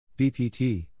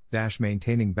BPT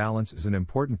maintaining balance is an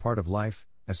important part of life,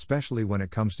 especially when it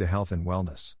comes to health and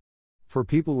wellness. For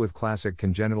people with classic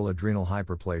congenital adrenal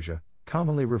hyperplasia,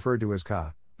 commonly referred to as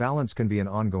CAH, balance can be an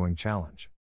ongoing challenge.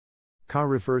 CAH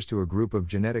refers to a group of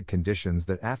genetic conditions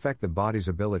that affect the body's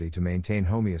ability to maintain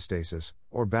homeostasis,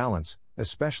 or balance,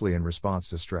 especially in response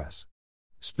to stress.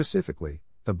 Specifically,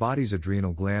 the body's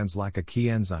adrenal glands lack a key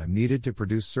enzyme needed to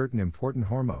produce certain important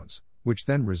hormones, which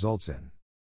then results in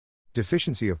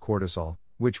deficiency of cortisol,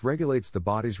 which regulates the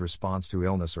body's response to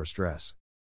illness or stress.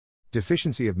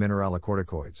 Deficiency of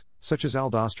mineralocorticoids, such as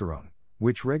aldosterone,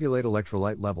 which regulate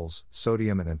electrolyte levels,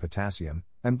 sodium and potassium,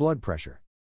 and blood pressure.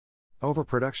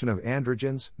 Overproduction of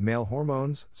androgens, male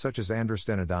hormones, such as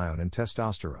androstenedione and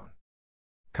testosterone.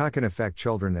 CAH can affect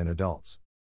children and adults.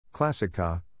 Classic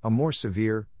CAH, a more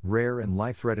severe, rare and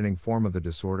life-threatening form of the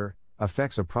disorder,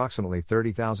 affects approximately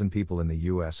 30,000 people in the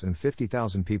US and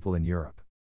 50,000 people in Europe.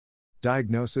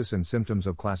 Diagnosis and symptoms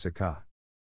of classic CAH.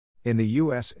 In the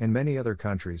US and many other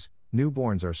countries,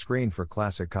 newborns are screened for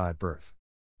classic CAH at birth.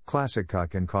 Classic CAH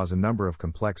can cause a number of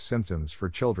complex symptoms for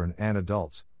children and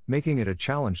adults, making it a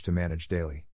challenge to manage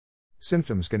daily.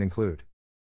 Symptoms can include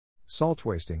salt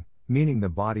wasting, meaning the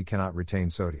body cannot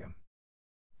retain sodium.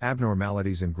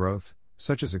 Abnormalities in growth,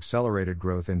 such as accelerated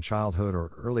growth in childhood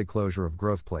or early closure of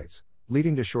growth plates,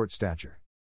 leading to short stature.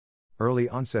 Early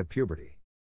onset puberty.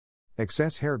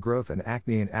 Excess hair growth and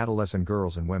acne in adolescent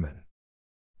girls and women.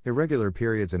 Irregular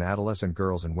periods in adolescent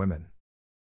girls and women.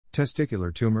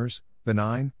 Testicular tumors,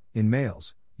 benign, in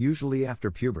males, usually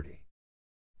after puberty.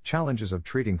 Challenges of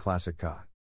treating classic CAH.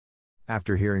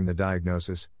 After hearing the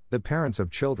diagnosis, the parents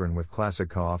of children with classic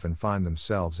CAH often find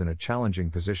themselves in a challenging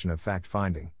position of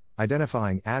fact-finding,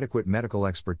 identifying adequate medical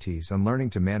expertise and learning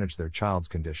to manage their child's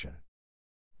condition.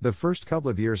 The first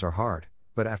couple of years are hard,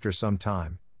 but after some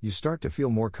time, you start to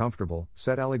feel more comfortable,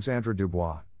 said Alexandra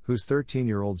Dubois, whose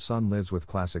 13-year-old son lives with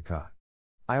classic CAH.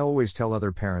 I always tell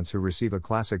other parents who receive a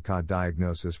classic CAH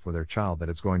diagnosis for their child that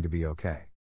it's going to be okay.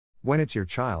 When it's your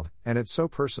child, and it's so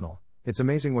personal, it's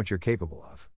amazing what you're capable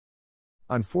of.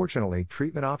 Unfortunately,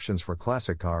 treatment options for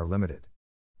classic CAH are limited.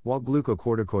 While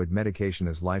glucocorticoid medication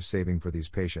is life-saving for these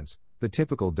patients, the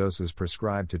typical doses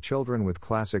prescribed to children with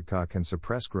classic CAH can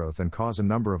suppress growth and cause a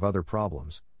number of other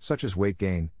problems, such as weight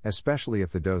gain, especially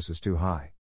if the dose is too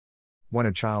high. When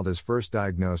a child is first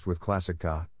diagnosed with classic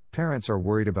CAH, parents are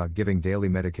worried about giving daily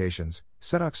medications,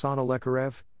 said Oksana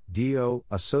Lekharev, DO,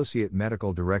 Associate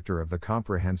Medical Director of the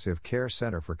Comprehensive Care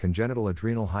Center for Congenital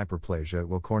Adrenal Hyperplasia at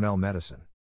Weill Cornell Medicine.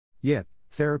 Yet,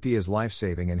 therapy is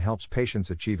life-saving and helps patients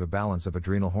achieve a balance of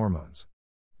adrenal hormones.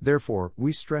 Therefore,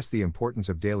 we stress the importance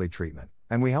of daily treatment,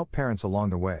 and we help parents along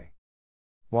the way.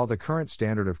 While the current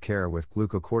standard of care with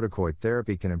glucocorticoid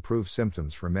therapy can improve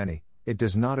symptoms for many, it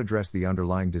does not address the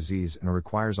underlying disease and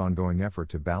requires ongoing effort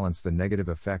to balance the negative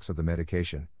effects of the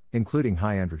medication, including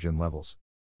high androgen levels.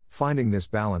 Finding this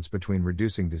balance between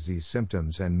reducing disease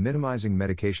symptoms and minimizing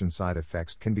medication side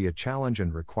effects can be a challenge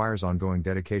and requires ongoing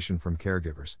dedication from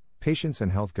caregivers, patients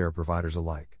and healthcare providers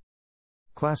alike.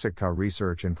 Classic CAH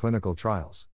research and clinical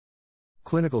trials.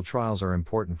 Clinical trials are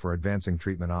important for advancing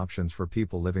treatment options for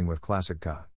people living with classic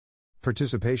CAH.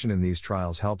 Participation in these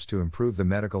trials helps to improve the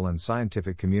medical and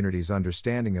scientific community's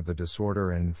understanding of the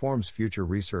disorder and informs future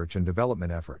research and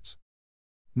development efforts.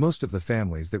 Most of the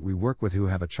families that we work with who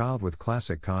have a child with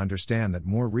classic CAH understand that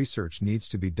more research needs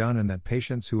to be done and that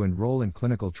patients who enroll in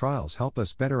clinical trials help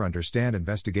us better understand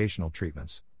investigational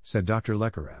treatments, said Dr.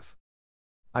 Lekharev.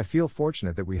 I feel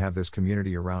fortunate that we have this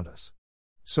community around us.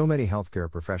 So many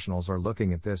healthcare professionals are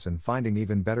looking at this and finding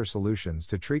even better solutions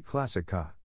to treat classic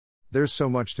CAH. There's so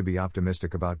much to be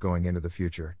optimistic about going into the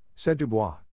future, said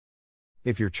Dubois.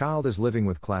 If your child is living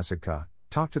with classic CAH,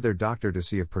 talk to their doctor to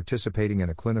see if participating in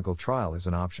a clinical trial is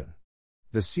an option.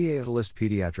 The Catalyst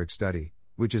Pediatric Study,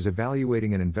 which is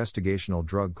evaluating an investigational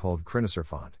drug called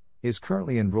crinecerfont, is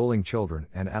currently enrolling children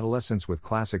and adolescents with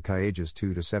classic CAH ages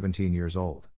 2 to 17 years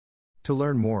old. To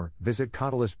learn more, visit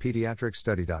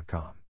catalystpediatricstudy.com.